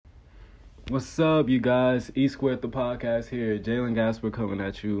What's up, you guys? E Squared the podcast here. Jalen Gasper coming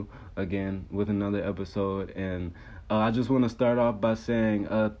at you again with another episode. And I just want to start off by saying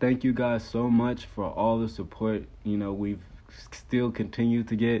thank you guys so much for all the support. We've still continued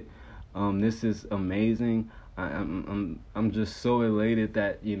to get. This is amazing. I'm just so elated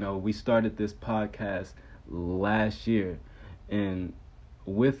that we started this podcast last year, and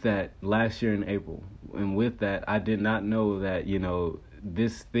with that last year in April, and with that I did not know that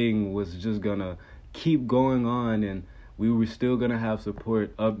this thing was just gonna keep going on, and we were still gonna have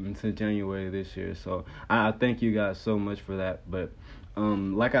support up until January this year. So I thank you guys so much for that. But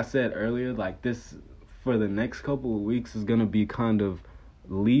like I said earlier, like this for the next couple of weeks is gonna be kind of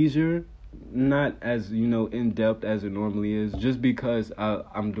leisure, not as in depth as it normally is, just because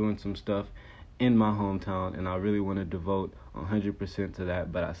I'm doing some stuff in my hometown, and I really want to devote 100% to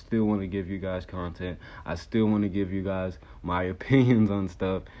that. But I still want to give you guys content. I still want to give you guys my opinions on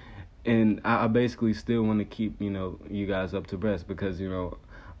stuff, and I basically still want to keep you guys up to breast, because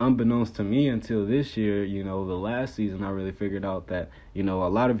unbeknownst to me until this year, the last season, I really figured out that a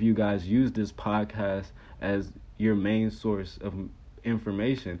lot of you guys use this podcast as your main source of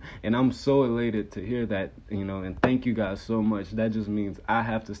information, and I'm so elated to hear that, and thank you guys so much. That just means I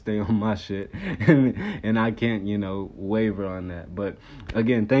have to stay on my shit and I can't waver on that. But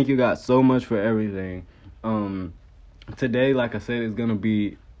again, thank you guys so much for everything. Today, like I said, is gonna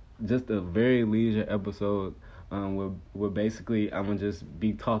be just a very leisure episode. Where basically I'm gonna just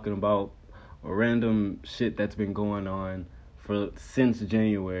be talking about random shit that's been going on since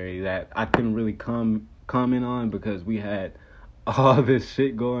January that I couldn't really comment on, because we had all this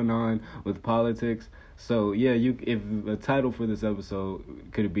shit going on with politics. So yeah, if the title for this episode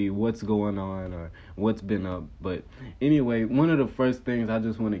could be "What's Going On" or "What's Been Up." But anyway, one of the first things I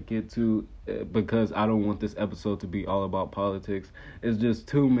just want to get to, because I don't want this episode to be all about politics, is just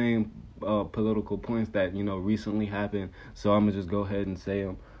two main political points that recently happened. So I'm gonna just go ahead and say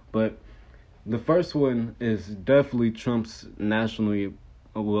them. But the first one is definitely Trump's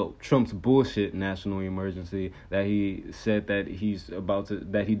bullshit national emergency that he said that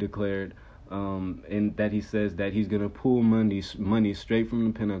he declared, and that he says that he's going to pull money straight from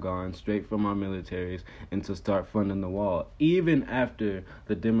the Pentagon, straight from our militaries, and to start funding the wall, even after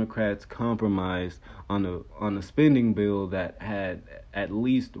the Democrats compromised on a spending bill that had at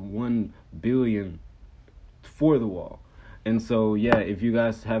least $1 billion for the wall. And so, yeah, if you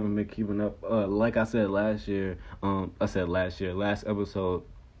guys haven't been keeping up, like I said last episode,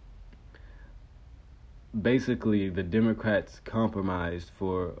 basically the Democrats compromised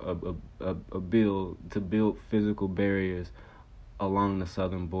for a bill to build physical barriers along the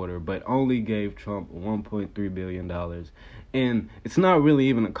southern border, but only gave Trump $1.3 billion. And it's not really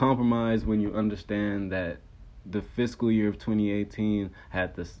even a compromise when you understand that the fiscal year of 2018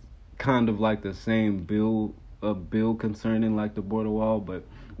 had this kind of like the same bill concerning like the border wall, but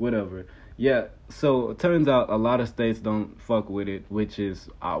whatever. Yeah, so it turns out a lot of states don't fuck with it, which is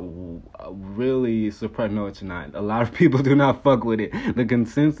really surprising. No, it's not. A lot of people do not fuck with it. The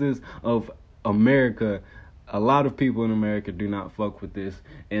consensus of America, a lot of people in America do not fuck with this,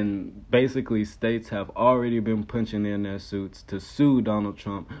 and basically states have already been punching in their suits to sue Donald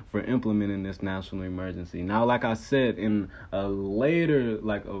Trump for implementing this national emergency. Now, like I said in a later,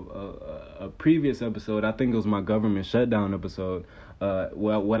 like a previous episode, I think it was my government shutdown episode,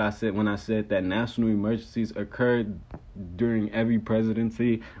 what I said when I said that national emergencies occurred during every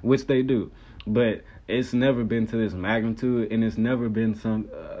presidency, which they do, but it's never been to this magnitude, and it's never been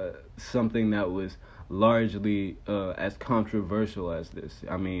something that was largely as controversial as this.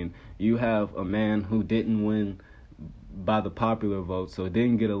 I mean, you have a man who didn't win by the popular vote, so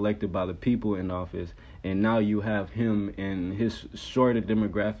didn't get elected by the people in office, and now you have him and his shorter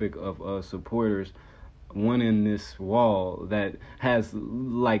demographic of supporters winning this wall that has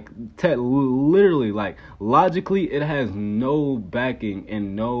literally, like, logically, it has no backing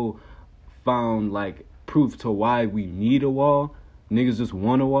and no found proof to why we need a wall. Niggas just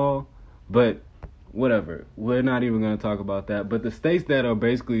want a wall. But whatever, we're not even going to talk about that. But the states that are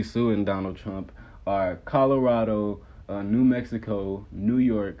basically suing Donald Trump are Colorado, New Mexico, New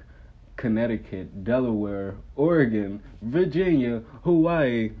York, Connecticut, Delaware, Oregon, Virginia,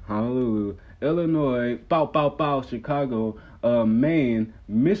 Hawaii, Honolulu, Illinois, Chicago, Maine,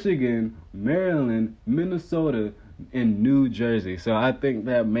 Michigan, Maryland, Minnesota, and New Jersey. So I think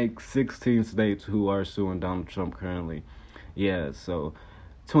that makes 16 states who are suing Donald Trump currently. Yeah, so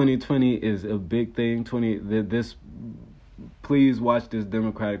 2020 is a big thing. Please watch this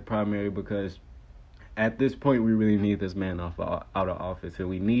Democratic primary, because at this point we really need this man out of office, and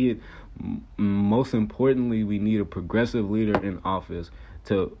we need, most importantly, we need a progressive leader in office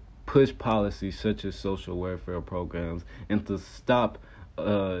to push policies such as social welfare programs and to stop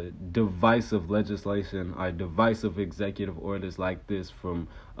divisive legislation or divisive executive orders like this from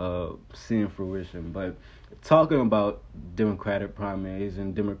seeing fruition. But talking about Democratic primaries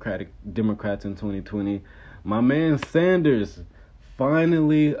and Democrats in 2020, my man Sanders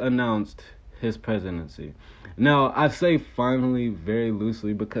finally announced his presidency. Now, I say finally very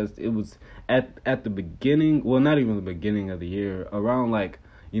loosely because it was at the beginning, well, not even the beginning of the year, around like,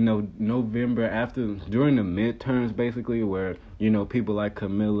 November, during the midterms, basically, where, people like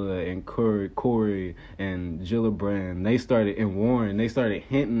Camilla and Corey and Gillibrand, Warren, they started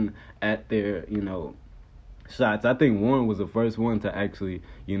hinting at their, shots. I think Warren was the first one to actually,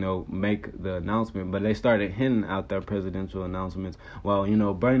 make the announcement, but they started hinting out their presidential announcements.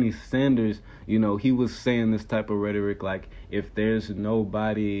 While, Bernie Sanders, he was saying this type of rhetoric like, if there's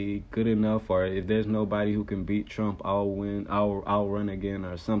nobody good enough or if there's nobody who can beat Trump, I'll win, I'll run again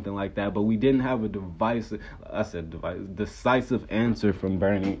or something like that. But we didn't have a decisive answer from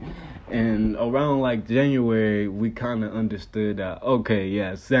Bernie. And around like January, we kind of understood that, okay,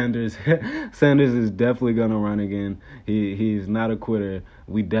 yeah, Sanders is definitely going to run again. He's not a quitter.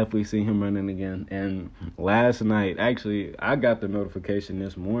 We definitely see him running again. And last night, actually, I got the notification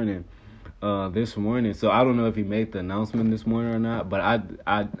this morning. So I don't know if he made the announcement this morning or not, but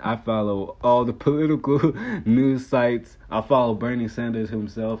I follow all the political news sites. I follow Bernie Sanders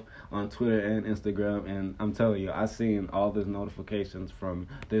himself on Twitter and Instagram, and I'm telling you, I seen all the notifications from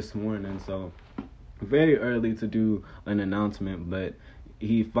this morning. So very early to do an announcement, but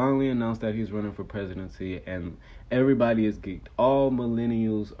he finally announced that he's running for presidency, and everybody is geeked. All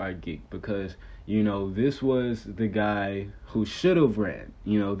millennials are geeked because, this was the guy who should have ran.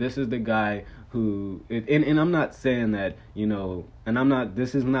 This is the guy who, and I'm not saying that,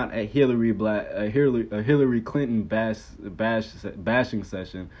 this is not a Hillary Clinton bashing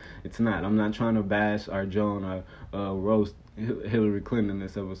session. It's not. I'm not trying to bash our Joan or roast Hillary Clinton in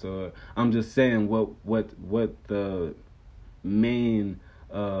this episode. I'm just saying what the main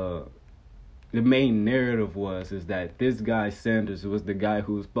narrative is that this guy Sanders was the guy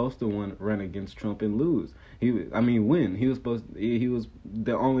who was supposed to run against Trump and lose. Win. He was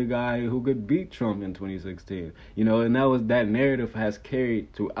the only guy who could beat Trump in 2016. And that narrative has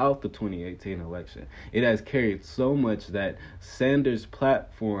carried throughout the 2018 election. It has carried so much that Sanders'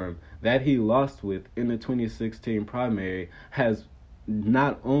 platform that he lost with in the 2016 primary has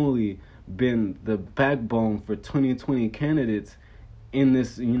not only been the backbone for 2020 candidates in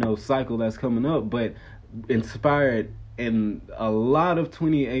this, cycle that's coming up, but inspired in a lot of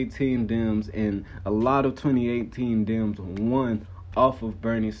 2018 Dems, and a lot of 2018 Dems won off of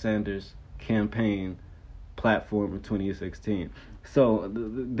Bernie Sanders' campaign platform in 2016. So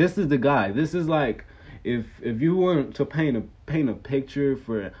this is the guy. This is like, if you want to paint a picture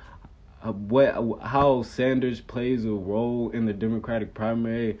for how Sanders plays a role in the Democratic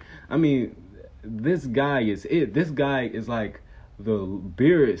primary, this guy is it. This guy is like the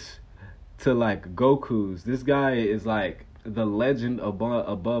Beerus to like Goku's. This guy is like the legend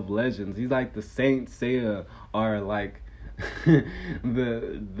above legends. He's like the Saint Seiya, or like the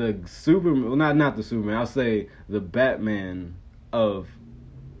Superman. Well, not the Superman. I'll say the Batman of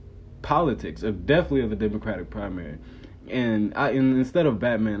politics, definitely of the Democratic primary. And instead of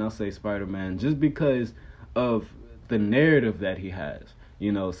Batman, I'll say Spider-Man, just because of the narrative that he has.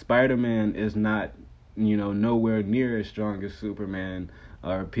 Spider-Man is not, nowhere near as strong as Superman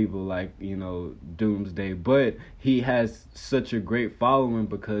or people like, Doomsday, but he has such a great following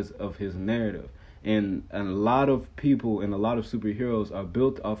because of his narrative. And a lot of people and a lot of superheroes are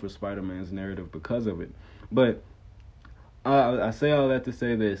built off of Spider-Man's narrative because of it. But I say all that to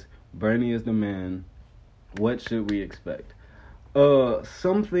say this: Bernie is the man. What should we expect?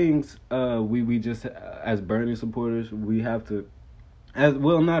 Some things we just, as Bernie supporters, we have to,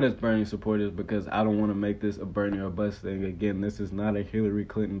 not as Bernie supporters, because I don't want to make this a Bernie or bust thing. Again, this is not a Hillary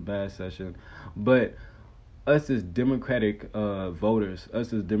Clinton bash session, but us as Democratic voters,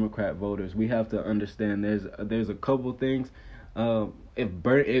 we have to understand there's a couple things.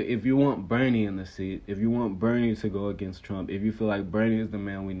 If you want Bernie in the seat, if you want Bernie to go against Trump, if you feel like Bernie is the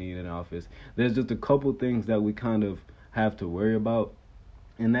man we need in office, there's just a couple things that we kind of have to worry about,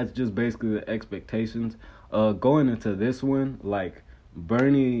 and that's just basically the expectations. Going into this one, like,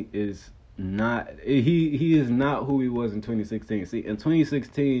 Bernie is not, he is not who he was in 2016. See, in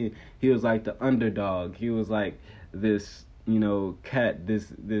 2016, he was like the underdog. He was like this,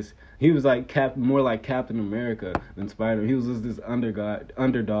 this he was like more like Captain America than Spider. He was just this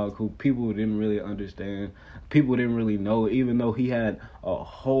underdog who people didn't really understand, people didn't really know, even though he had a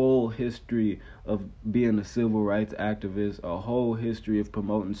whole history of being a civil rights activist, a whole history of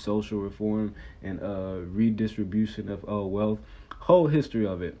promoting social reform and redistribution of wealth, whole history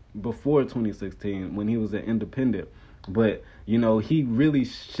of it before 2016 when he was an independent. But, he really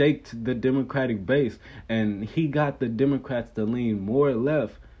shaked the Democratic base, and he got the Democrats to lean more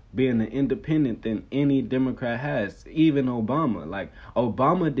left being an independent than any Democrat has, even Obama. Like,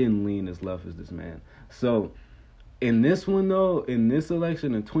 Obama didn't lean as left as this man. So, in this one, though, in this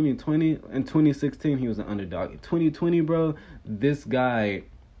election in 2020, in 2016, he was an underdog. In 2020, bro, this guy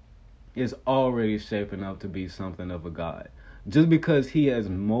is already shaping up to be something of a god. Just because he has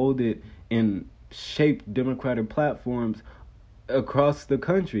molded and shaped Democratic platforms across the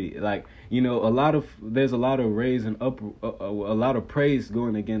country, like there's a lot of raise and a lot of praise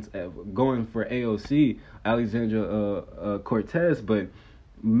going for AOC, Alexandria Cortez, but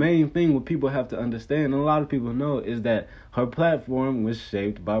main thing what people have to understand, and a lot of people know, is that her platform was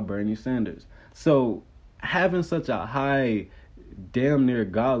shaped by Bernie Sanders. So having such a high, damn near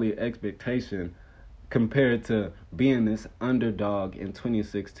godly expectation compared to being this underdog in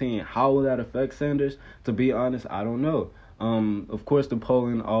 2016. How will that affect Sanders? To be honest, I don't know. Of course, the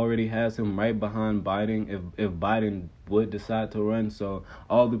polling already has him right behind Biden if Biden would decide to run. So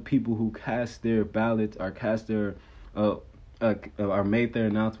all the people who cast their ballots or are made their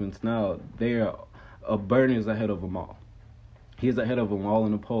announcements now, Bernie is ahead of them all. He's ahead of them all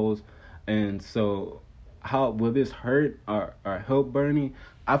in the polls. And so how will this hurt or help Bernie?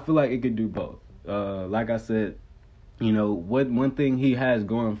 I feel like it could do both. Like I said, one thing he has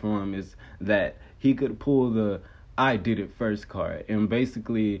going for him is that he could pull the I did it first card, and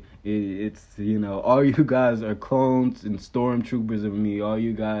basically it's all you guys are clones and stormtroopers of me. All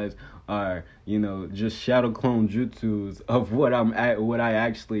you guys are just shadow clone jutsus of what I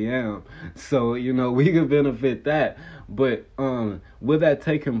actually am. So we could benefit that, but will that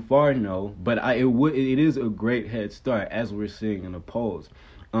take him far? No, but it is a great head start as we're seeing in the polls.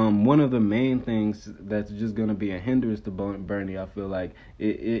 One of the main things that's just going to be a hindrance to Bernie, I feel like,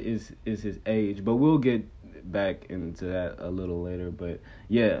 is his age. But we'll get back into that a little later. But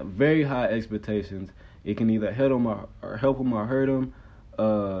yeah, very high expectations. It can either help him or hurt him.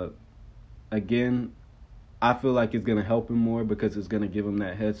 Again, I feel like it's going to help him more because it's going to give him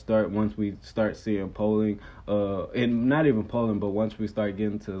that head start once we start seeing polling. And not even polling, but once we start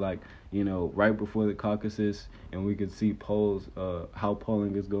getting to right before the caucuses, and we could see polls, how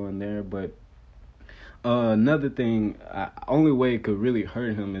polling is going there. But another thing, only way it could really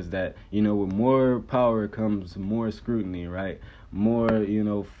hurt him is that, with more power comes more scrutiny, right? More,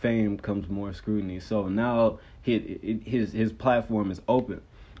 fame comes more scrutiny. So now his platform is open.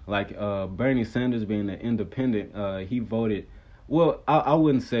 Like Bernie Sanders being an independent, he voted. Well, I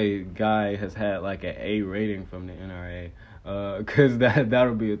wouldn't say Guy has had like an A rating from the NRA, because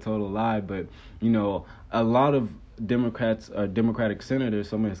that'll be a total lie. But a lot of Democrats or Democratic senators,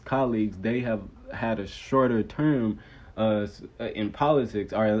 some of his colleagues, they have had a shorter term in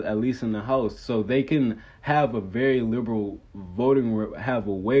politics, or at least in the House, so they can have a way more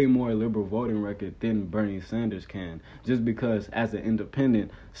liberal voting record than Bernie Sanders can, just because as an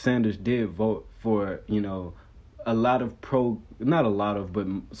independent, Sanders did vote for a lot of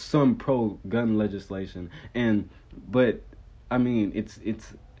some pro-gun legislation, but I mean it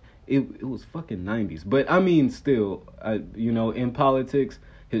was fucking 90s, but I mean still, in politics,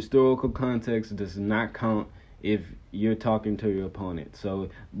 historical context does not count if you're talking to your opponent. So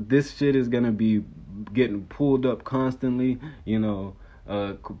this shit is gonna be getting pulled up constantly.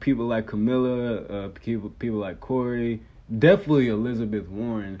 People like Camilla, people like Corey, definitely Elizabeth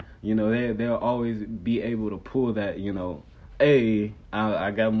Warren. They'll always be able to pull that. Hey, I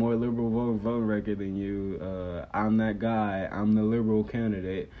got more liberal vote record than you. I'm that guy. I'm the liberal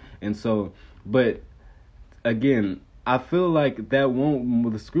candidate. And so, but again, I feel like that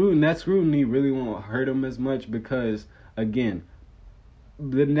scrutiny really won't hurt him as much because, again,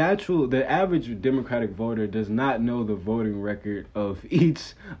 the average Democratic voter does not know the voting record of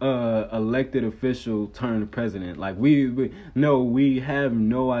each elected official turned president. Like we have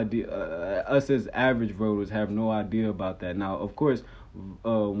no idea. Us as average voters have no idea about that. Now, of course,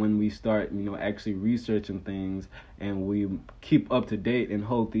 when we start, actually researching things and we keep up to date and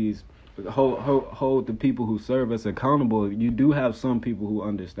hold the people who serve us accountable, you do have some people who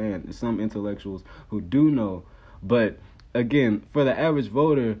understand, some intellectuals who do know. But again, for the average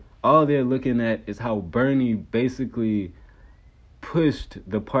voter, all they're looking at is how Bernie basically pushed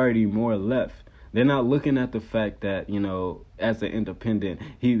the party more left. They're not looking at the fact that, as an independent,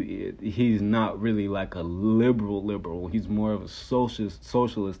 he's not really like a liberal. He's more of a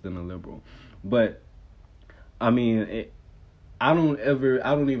socialist than a liberal. But I mean, I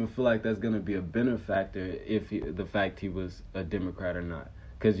don't even feel like that's gonna be a benefactor if the fact he was a Democrat or not,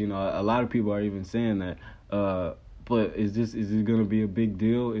 because a lot of people are even saying that. But is it gonna be a big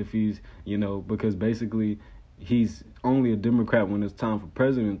deal if he's because basically he's only a Democrat when it's time for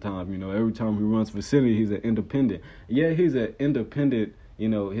president time. Every time he runs for Senate, he's an independent. Yeah, he's an independent.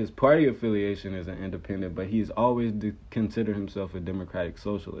 His party affiliation is an independent, but he's always considered himself a democratic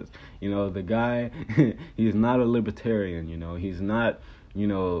socialist. The guy, he's not a libertarian. He's not,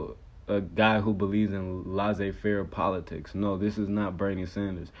 a guy who believes in laissez-faire politics. No, this is not Bernie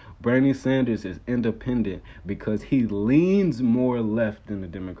Sanders. Bernie Sanders is independent because he leans more left than the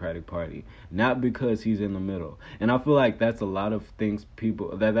Democratic Party, not because he's in the middle. And I feel like that's a lot of things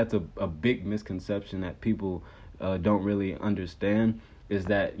that's a big misconception that people don't really understand, is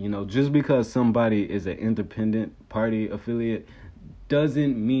that, just because somebody is an independent party affiliate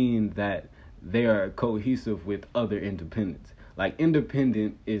doesn't mean that they are cohesive with other independents. Like,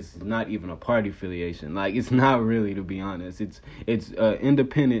 independent is not even a party affiliation. Like, it's not really, to be honest. It's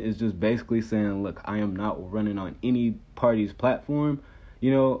independent is just basically saying, look, I am not running on any party's platform.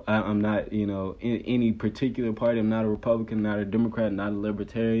 I'm not, in any particular party. I'm not a Republican, not a Democrat, not a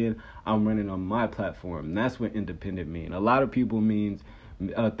Libertarian. I'm running on my platform. And that's what independent means. A lot of people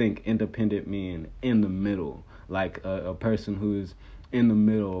think independent mean in the middle. Like a person who's in the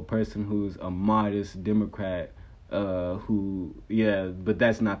middle, a person who's a modest Democrat, but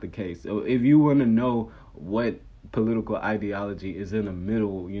that's not the case. So if you want to know what political ideology is in the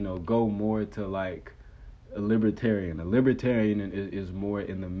middle, go more to like a libertarian. A libertarian is more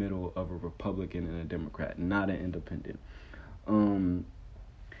in the middle of a Republican and a Democrat, not an independent.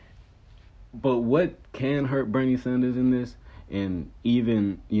 But what can hurt Bernie Sanders in this, and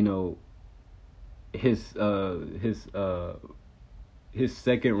even his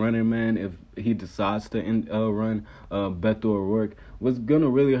second running man, if he decides to run, Beto O'Rourke, what's gonna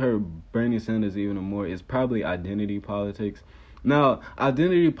really hurt Bernie Sanders even more is probably identity politics. Now,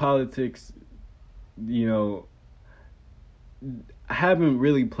 identity politics, haven't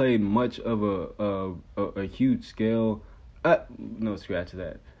really played much of a huge scale. No, scratch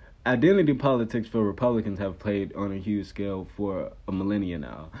that. Identity politics for Republicans have played on a huge scale for a millennia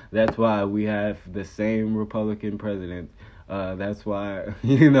now. That's why we have the same Republican president. That's why,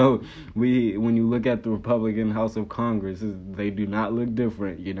 when you look at the Republican House of Congress, they do not look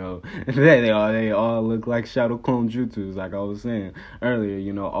different, They all look like shadow clone jutsus, like I was saying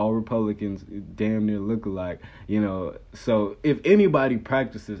earlier, all Republicans damn near look alike, So if anybody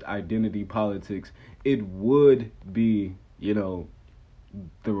practices identity politics, it would be,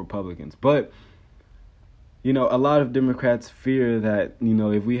 the Republicans. But a lot of Democrats fear that,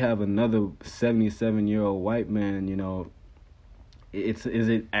 if we have another 77-year-old white man, is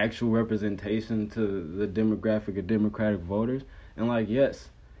it actual representation to the demographic of Democratic voters? And yes,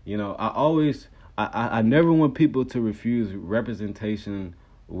 I never want people to refuse representation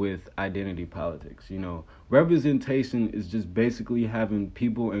with identity politics. Representation is just basically having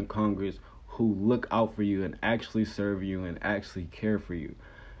people in Congress who look out for you and actually serve you and actually care for you.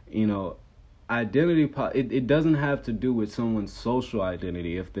 Identity, it doesn't have to do with someone's social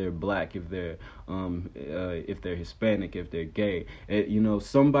identity, if they're black, if they're Hispanic, if they're gay.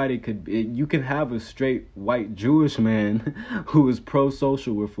 Somebody you can have a straight white Jewish man who is pro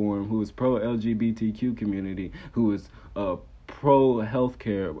social reform, who is pro LGBTQ community, who is pro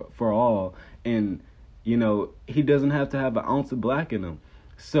healthcare for all, and he doesn't have to have an ounce of black in him.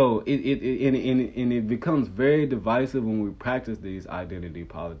 So it becomes very divisive when we practice these identity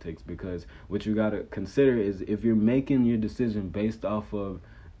politics, because what you gotta consider is, if you're making your decision based off of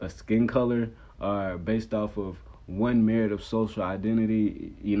a skin color or based off of one merit of social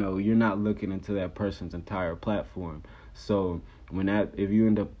identity, you're not looking into that person's entire platform. So if you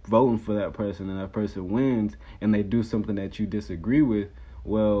end up voting for that person and that person wins and they do something that you disagree with,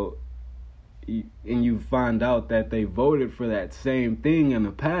 and you find out that they voted for that same thing in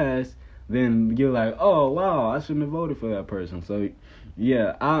the past, then you're like, oh wow, I shouldn't have voted for that person. So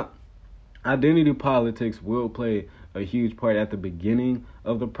yeah, identity politics will play a huge part at the beginning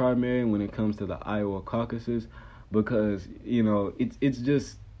of the primary when it comes to the Iowa caucuses, because it's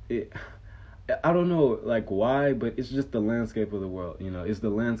just I don't know why, but it's just the landscape of the world. It's the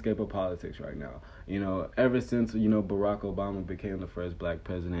landscape of politics right now. Ever since Barack Obama became the first black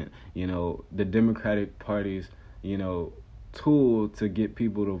president, the Democratic Party's tool to get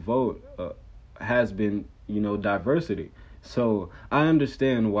people to vote has been diversity. So I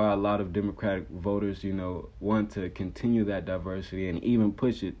understand why a lot of Democratic voters, want to continue that diversity and even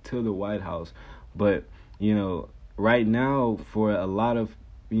push it to the White House. But, right now for a lot of,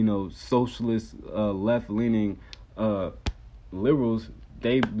 socialist, left-leaning liberals,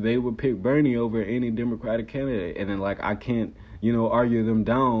 they would pick Bernie over any Democratic candidate. And then, I can't, argue them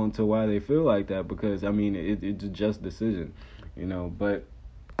down to why they feel like that, because, it's a just decision, But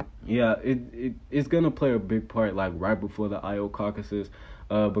yeah, it's gonna play a big part right before the Iowa caucuses,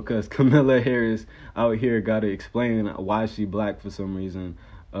 because Kamala Harris out here got to explain why she black for some reason.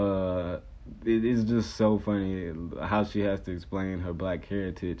 It's just so funny how she has to explain her black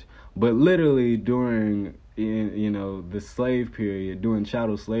heritage, but literally during the slave period, during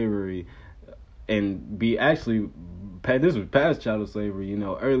chattel slavery, and this was past chattel slavery,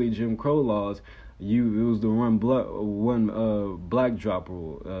 early Jim Crow laws. It was the one black drop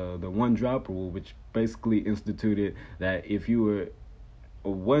rule, the one drop rule, which basically instituted that if you were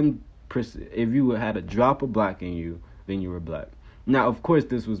if you had a drop of black in you, then you were black. Now, of course,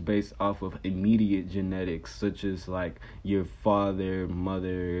 this was based off of immediate genetics, such as your father,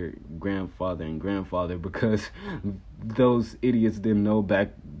 mother, grandfather, and grandfather, because those idiots didn't know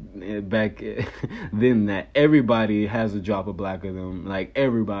back then that everybody has a drop of black in them.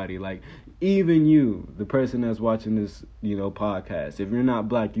 Everybody, even you, the person that's watching this, podcast. If you're not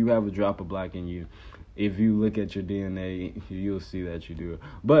black, you have a drop of black in you. If you look at your DNA, you'll see that you do.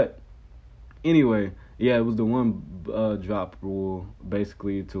 But anyway, yeah, it was the one drop rule,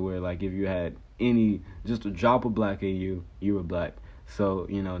 basically, to where if you had just a drop of black in you, you were black. So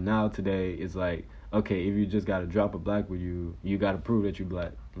now today it's okay, if you just got a drop of black with you, you got to prove that you're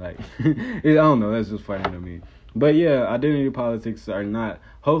black. I don't know, that's just funny to me. But yeah, identity politics are not.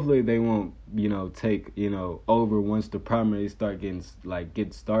 Hopefully, they won't, take, over once the primaries start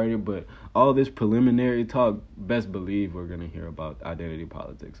get started. But all this preliminary talk, best believe we're gonna hear about identity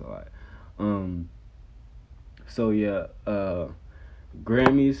politics a lot. So yeah,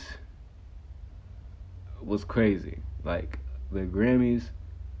 Grammys was crazy. The Grammys.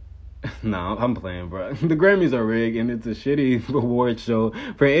 No, I'm playing, bro. The Grammys are rigged, and it's a shitty award show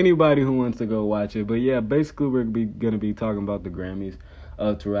for anybody who wants to go watch it. But yeah, basically, we're going to be talking about the Grammys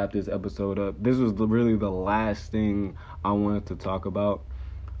to wrap this episode up. This was really the last thing I wanted to talk about,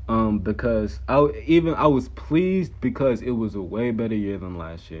 because I was pleased because it was a way better year than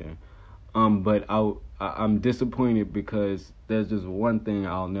last year. But I'm disappointed because there's just one thing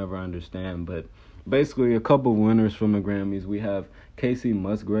I'll never understand. But basically, a couple winners from the Grammys. We have Casey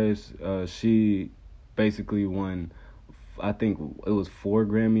Musgraves. She basically won, I think it was 4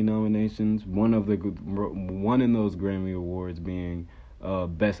 Grammy nominations. One in those Grammy awards being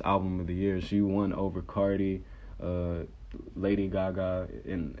Best Album of the Year. She won over Cardi, Lady Gaga,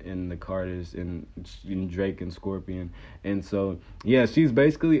 in the Carters, and Drake and Scorpion. And so yeah, she's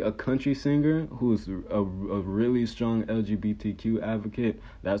basically a country singer who's a really strong LGBTQ advocate.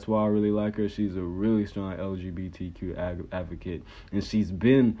 That's why I really like her. She's a really strong LGBTQ advocate, and she's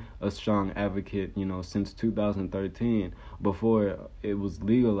been a strong advocate since 2013, before it was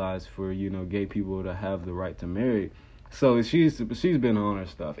legalized for gay people to have the right to marry. So she's been on her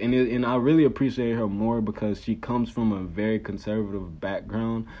stuff, and I really appreciate her more because she comes from a very conservative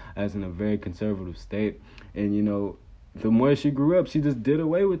background, as in a very conservative state, and the more she grew up, she just did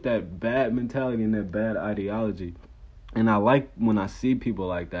away with that bad mentality and that bad ideology, and I like when I see people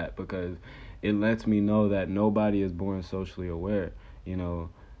like that, because it lets me know that nobody is born socially aware. Due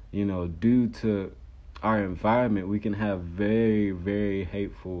to our environment, we can have very, very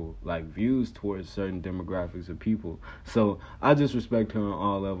hateful views towards certain demographics of people. So I just respect her on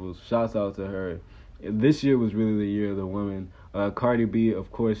all levels. Shouts out to her. This year was really the year of the women. Cardi B,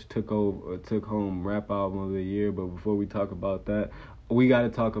 of course, took home Rap Album of the Year. But before we talk about that, we got to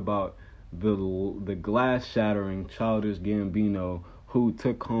talk about the glass shattering Childish Gambino, who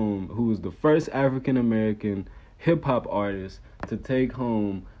was the first African American hip hop artist to take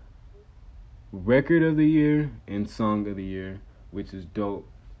home Record of the Year and Song of the Year, which is dope.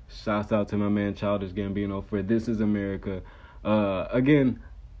 Shouts out to my man Childish Gambino for This Is America. Again,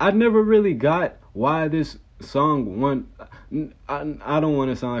 I never really got why this song won. I don't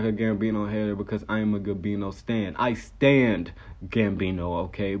want to sound like a Gambino hater, because I am a Gambino stan. I stand Gambino,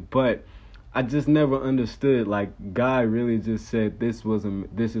 okay? But I just never understood, Guy really just said This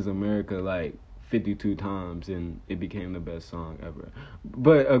Is America 52 times, and it became the best song ever.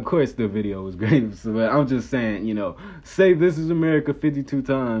 But of course the video was great. So I'm just saying, say This Is America 52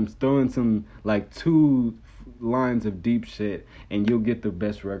 times, throw in some 2 lines of deep shit, and you'll get the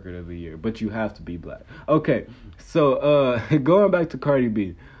best record of the year. But you have to be black. Okay, so going back to Cardi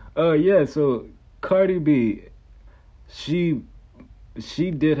B. So Cardi B, she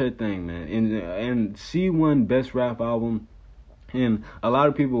did her thing, man, and she won Best Rap Album. And a lot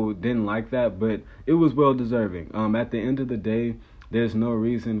of people didn't like that, but it was well deserving. At the end of the day, there's no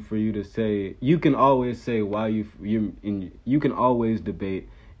reason for you to say. You can always say why you can always debate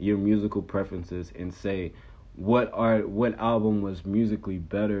your musical preferences and say what album was musically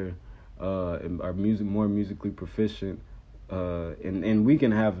better, or more musically proficient. And we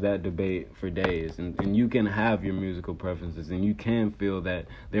can have that debate for days, and you can have your musical preferences, and you can feel that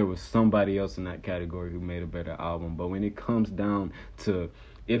there was somebody else in that category who made a better album. But when it comes down to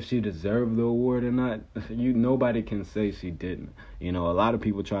if she deserved the award or not, nobody can say she didn't. A lot of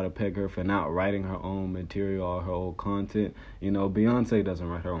people try to peg her for not writing her own material or her own content. Beyonce doesn't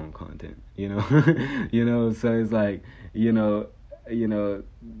write her own content. So it's like, you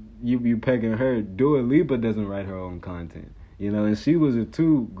pegging her. Dua Lipa doesn't write her own content. And she was a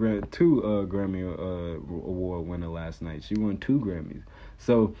two Grammy award winner last night. She won 2 Grammys.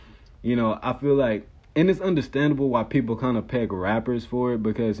 So, I feel like, and it's understandable why people kind of peg rappers for it,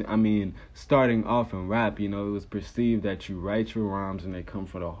 because, starting off in rap, it was perceived that you write your rhymes and they come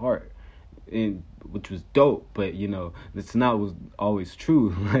from the heart, which was dope, but, that's not was always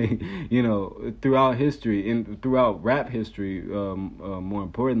true. Like, throughout history, and throughout rap history, more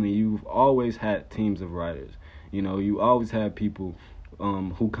importantly, you've always had teams of writers. You always had people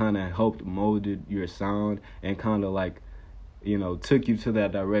who kind of helped molded your sound and kind of like, took you to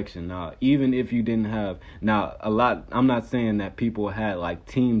that direction. Now, even if you didn't have, I'm not saying that people had like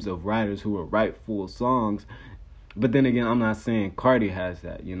teams of writers who would write full songs, but then again, I'm not saying Cardi has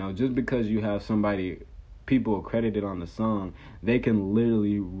that. Just because you have people credited on the song, they can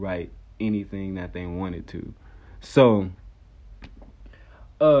literally write anything that they wanted to. So,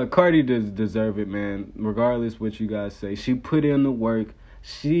 Cardi does deserve it, man. Regardless what you guys say, she put in the work.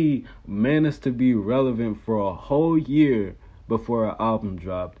 She managed to be relevant for a whole year before her album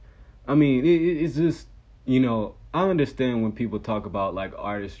dropped. It's just, I understand when people talk about like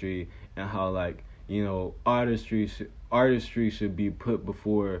artistry and how like, artistry should be put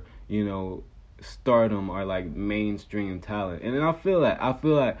before, stardom or like mainstream talent. And then I feel like I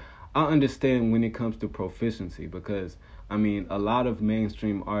understand when it comes to proficiency, because a lot of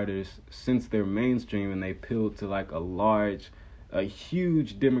mainstream artists, since they're mainstream and they appeal to like a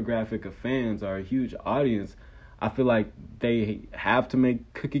huge demographic of fans or a huge audience, I feel like they have to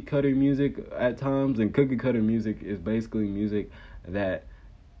make cookie cutter music at times, and cookie cutter music is basically music that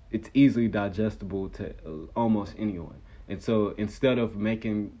it's easily digestible to almost anyone. And so instead of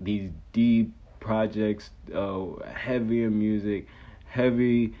making these deep projects, heavy in music,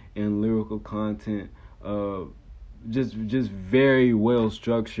 heavy in lyrical content, just very well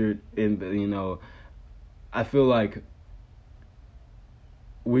structured, and I feel like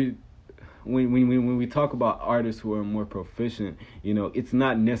when we talk about artists who are more proficient, it's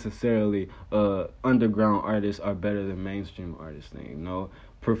not necessarily underground artists are better than mainstream artists thing.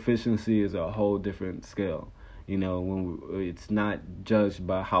 Proficiency is a whole different scale. It's not judged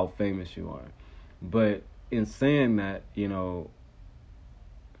by how famous you are. But in saying that, in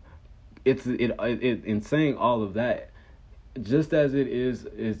saying all of that, just as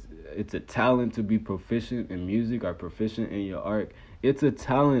it's a talent to be proficient in music or proficient in your art, it's a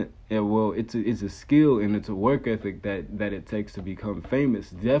talent, and it's a skill, and it's a work ethic that it takes to become famous.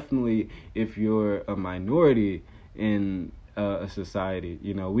 Definitely, if you're a minority in a society,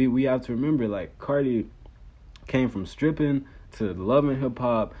 we have to remember, like, Cardi came from stripping to loving hip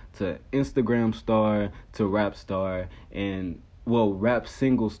hop to Instagram star to rap star, and rap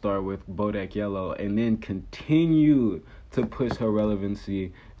single star with Bodak Yellow, and then continued to push her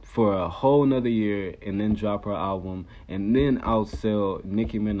relevancy for a whole nother year, and then drop her album, and then outsell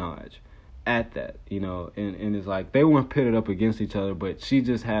Nicki Minaj at that, and it's like they weren't pitted up against each other, but she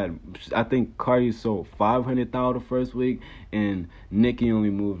just had, I think Cardi sold 500,000 the first week, and Nicki only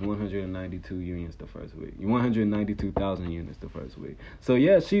moved 192 units the first week, 192,000 units the first week. So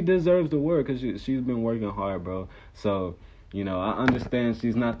yeah, she deserves the work, because she's been working hard, bro. So, I understand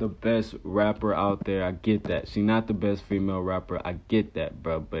she's not the best rapper out there. I get that. She's not the best female rapper. I get that,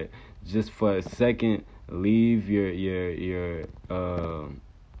 bro. But just for a second, leave your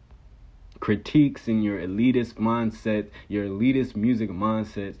critiques and your elitist mindset, your elitist music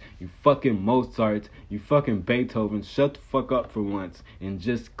mindsets, you fucking Mozart, you fucking Beethoven. Shut the fuck up for once and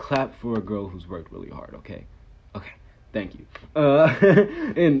just clap for a girl who's worked really hard, okay? Okay. Thank you.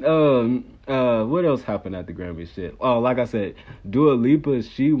 And what else happened at the Grammy shit? Oh, like I said, Dua Lipa,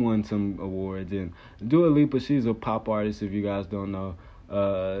 she won some awards, and Dua Lipa, she's a pop artist, if you guys don't know.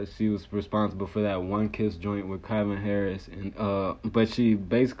 She was responsible for that One Kiss joint with Calvin Harris, and but she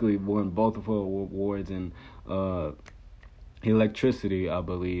basically won both of her awards in Electricity, I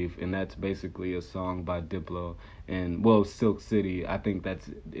believe, and that's basically a song by Diplo and Silk City. I think that's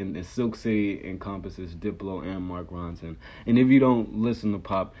in Silk City encompasses Diplo and Mark Ronson. And if you don't listen to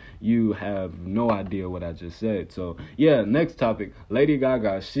pop, you have no idea what I just said. So yeah, next topic, Lady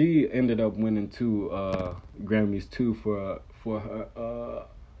Gaga. She ended up winning 2 Grammys too for her.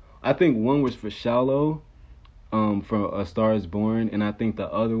 I think one was for Shallow, from A Star Is Born, and I think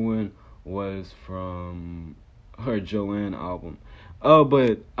the other one was from her Joanne album. Oh,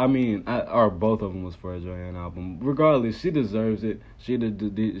 but I mean, or both of them was for a Joanne album. Regardless, she deserves it. She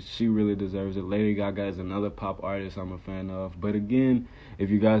really deserves it. Lady Gaga is another pop artist I'm a fan of. But again, if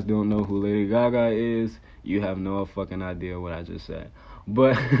you guys don't know who Lady Gaga is, you have no fucking idea what I just said.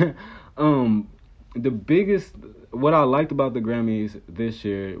 But what I liked about the Grammys this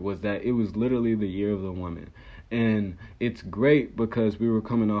year was that it was literally the year of the woman. And it's great because we were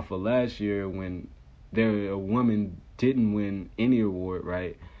coming off of last year when a woman didn't win any award,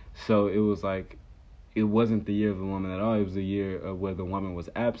 right? So it was like, it wasn't the year of the woman at all. It was the year of where the woman was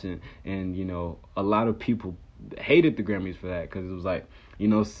absent. And, a lot of people hated the Grammys for that because it was like,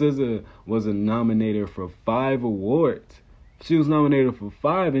 SZA was nominated for 5 awards. She was nominated for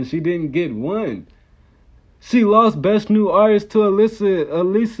 5 and she didn't get one. She lost Best New Artist to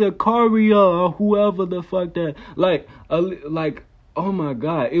Alicia Cara or whoever the fuck that. Like, oh my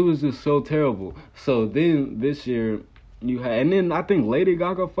God, it was just so terrible. So then this year you had, and then I think Lady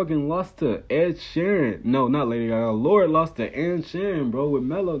Gaga fucking lost to Ed Sheeran. No, not Lady Gaga. Lorde lost to Ed Sheeran, bro, with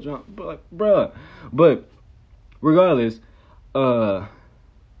Melodrama, bruh. But regardless,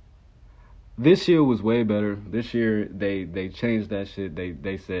 this year was way better. This year they changed that shit.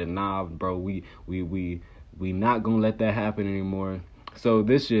 They said, nah, bro, we not gonna let that happen anymore. So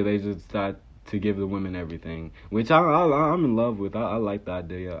this year they just decided to give the women everything, which I'm in love with. I like the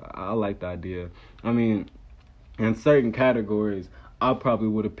idea. I mean, in certain categories, I probably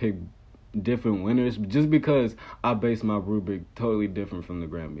would have picked different winners just because I base my rubric totally different from the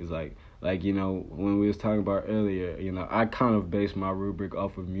Grammys. Like when we was talking about earlier, I kind of base my rubric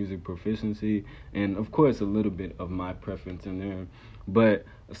off of music proficiency and of course a little bit of my preference in there. But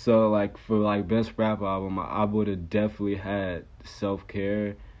so like for like best rap album, I would have definitely had Self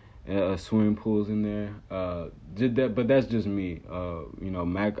Care, Swimming Pools in there. But that's just me.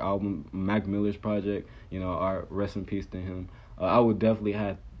 Mac Miller's project. Our rest in peace to him. I would have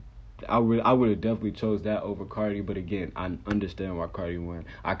definitely chose that over Cardi. But again, I understand why Cardi won.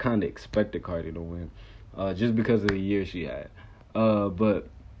 I kind of expected Cardi to win, just because of the year she had. But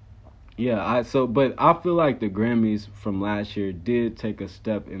yeah, but I feel like the Grammys from last year did take a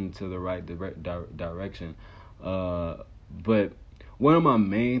step into the right direction. But one of my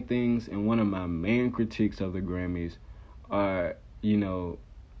main things and one of my main critiques of the Grammys are,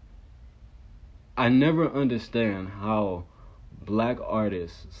 I never understand how black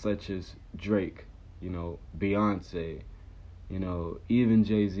artists such as Drake, Beyonce, even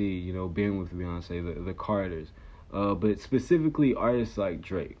Jay-Z, being with Beyonce, the Carters, but specifically artists like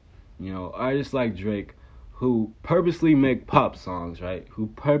Drake, who purposely make pop songs, right? Who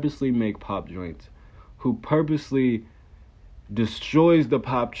purposely make pop joints, who purposely destroys the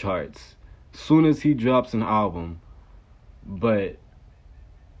pop charts soon as he drops an album, but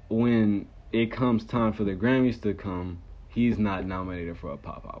when it comes time for the Grammys to come, he's not nominated for a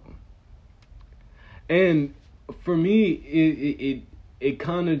pop album. And for me, it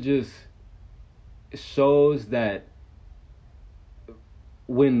kind of just shows that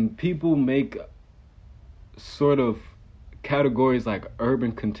when people make sort of categories like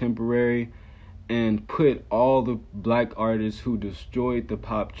urban contemporary and put all the black artists who destroyed the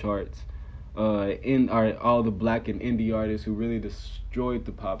pop charts all the black and indie artists who really destroyed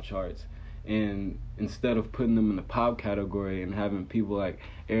the pop charts, and instead of putting them in the pop category and having people like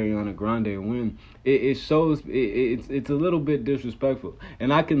Ariana Grande win, it shows it's a little bit disrespectful.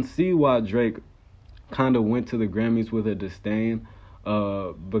 And I can see why Drake kind of went to the Grammys with a disdain,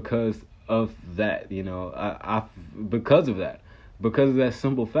 because of that, because of that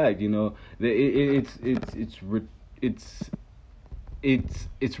simple fact, it's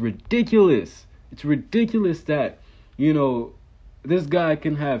ridiculous. It's ridiculous that, this guy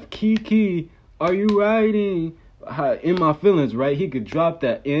can have Kiki, Are You Riding In My Feelings, right? He could drop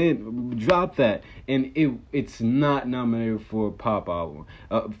that, and it's not nominated for a pop album,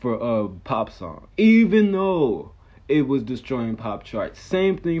 for a pop song, even though it was destroying pop charts.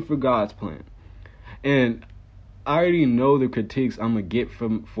 Same thing for God's Plan. And I already know the critiques I'm gonna get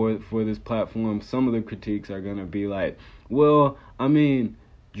for this platform. Some of the critiques are gonna be like, well, I mean,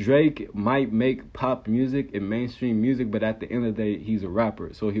 Drake might make pop music and mainstream music, but at the end of the day, he's a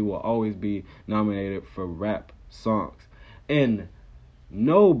rapper, so he will always be nominated for rap songs. And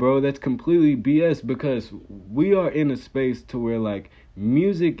no, bro, that's completely BS, because we are in a space to where like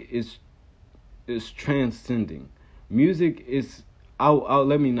music is transcending. Music is, I'll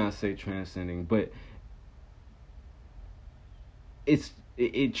let me not say transcending, but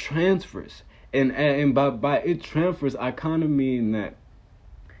it transfers. And by it transfers, I kind of mean that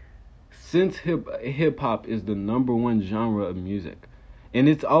since hip hop is the number one genre of music, and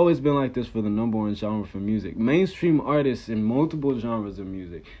it's always been like this for the number one genre for music, mainstream artists in multiple genres of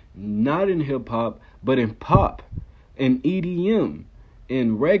music, not in hip hop, but in pop, in EDM,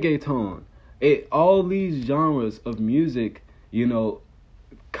 in reggaeton, all these genres of music,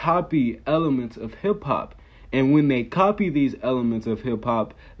 copy elements of hip hop. And when they copy these elements of hip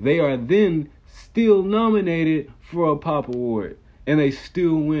hop, they are then still nominated for a pop award. And they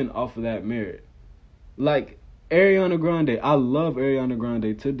still win off of that merit. Like Ariana Grande. I love Ariana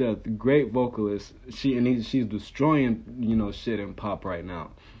Grande to death. Great vocalist. She's destroying, shit in pop right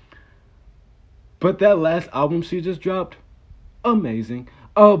now. But that last album she just dropped, amazing.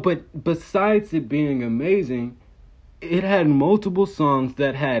 Oh, but besides it being amazing, it had multiple songs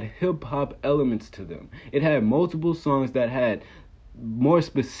that had hip-hop elements to them. It had multiple songs that had, more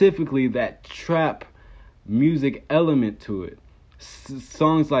specifically, that trap music element to it.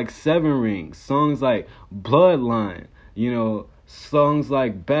 Songs like Seven Rings, songs like Bloodline, songs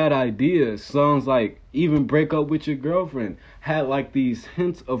like Bad Ideas, songs like even Break Up With Your Girlfriend had like these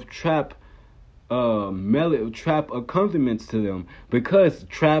hints of trap trap accompaniments to them, because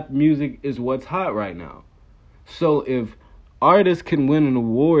trap music is what's hot right now. So if artists can win an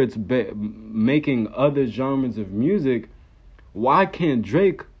awards making other genres of music, why can't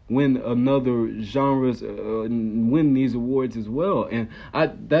Drake win another genres, win these awards as well? And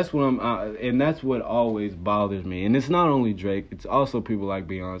that's what always bothers me. And it's not only Drake; it's also people like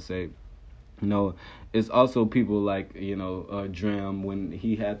Beyonce. It's also people like Dram when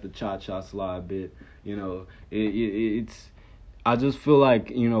he had the Cha Cha Slide bit. It's. I just feel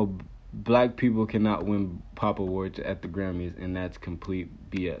like Black people cannot win pop awards at the Grammys, and that's complete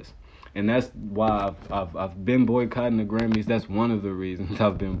BS. And that's why I've been boycotting the Grammys. That's one of the reasons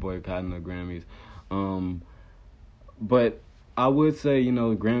I've been boycotting the Grammys. But I would say, the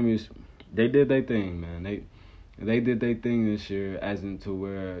Grammys, they did their thing, man. They did their thing this year, as into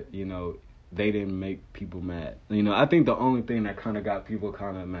where, they didn't make people mad. I think the only thing that kind of got people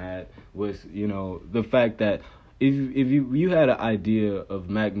kind of mad was, the fact that if you had an idea of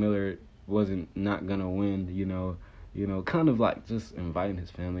Mac Miller wasn't not gonna win, kind of like just inviting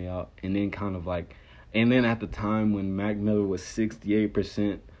his family out, and then kind of like, and then at the time when Mac Miller was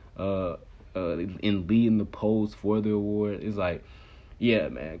 68% in leading the polls for the award, it's like, yeah,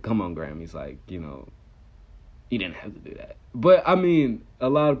 man, come on, Grammys, like, you didn't have to do that. But I mean, a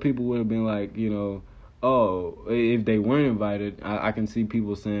lot of people would have been like, oh, if they weren't invited, I can see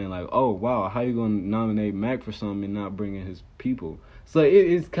people saying like, oh, wow, how you going to nominate Mac for something and not bringing his people? So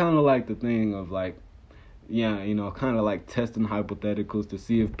it's kind of like the thing of like, yeah, kind of like testing hypotheticals to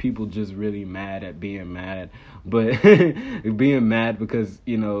see if people just really mad at being mad. But being mad because,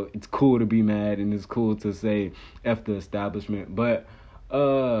 it's cool to be mad and it's cool to say F the establishment. But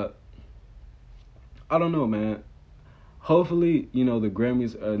I don't know, man. Hopefully, the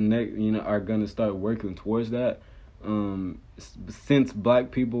Grammys are gonna start working towards that. Since Black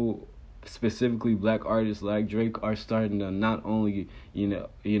people, specifically Black artists like Drake, are starting to not only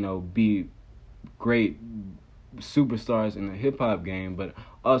be great superstars in the hip hop game, but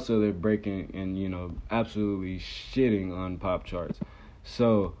also they're breaking and absolutely shitting on pop charts.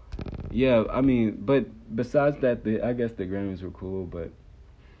 So yeah, I mean, but besides that, I guess the Grammys were cool, but.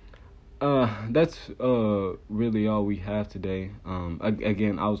 That's really all we have today.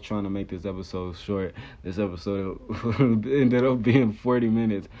 Again, I was trying to make this episode short. This episode ended up being 40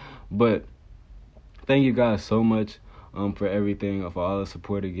 minutes. But thank you guys so much for everything, for all the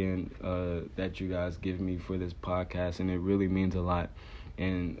support again that you guys give me for this podcast, and it really means a lot.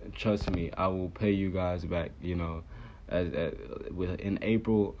 And trust me, I will pay you guys back. In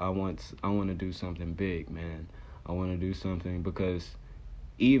April, I want to do something big, man. I want to do something because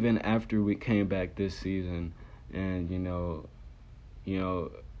even after we came back this season, and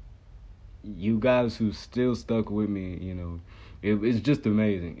you guys who still stuck with me, it's just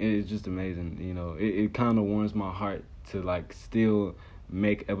amazing. It's just amazing. It kind of warms my heart to like still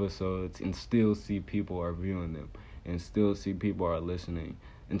make episodes and still see people are viewing them and still see people are listening.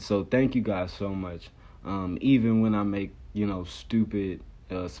 And so thank you guys so much. Even when I make stupid,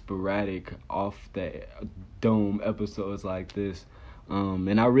 sporadic, off the dome episodes like this.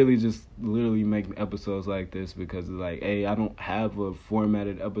 And I really just literally make episodes like this because it's like, hey, I don't have a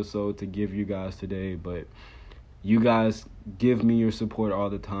formatted episode to give you guys today, but you guys give me your support all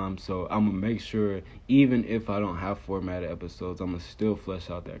the time, so I'm going to make sure, even if I don't have formatted episodes, I'm going to still flesh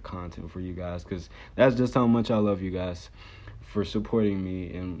out that content for you guys, because that's just how much I love you guys for supporting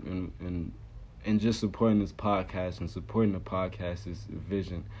me and just supporting this podcast and supporting the podcast's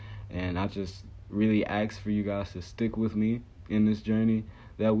vision. And I just really ask for you guys to stick with me in this journey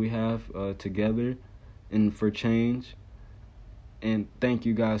that we have together and for change. And thank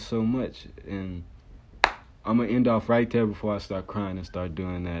you guys so much. And I'm going to end off right there before I start crying and start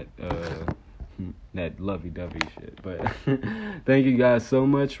doing that lovey-dovey shit. But thank you guys so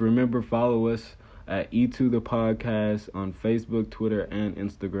much. Remember, follow us at E2 The Podcast on Facebook, Twitter, and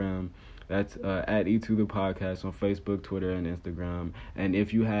Instagram. That's at E2 The Podcast on Facebook, Twitter, and Instagram. And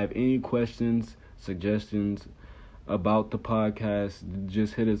if you have any questions, suggestions about the podcast,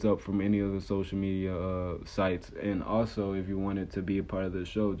 just hit us up from any of the social media sites. And also, if you wanted to be a part of the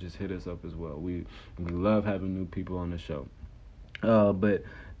show, just hit us up as well. We love having new people on the show. But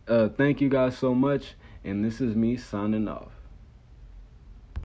thank you guys so much, and this is me signing off.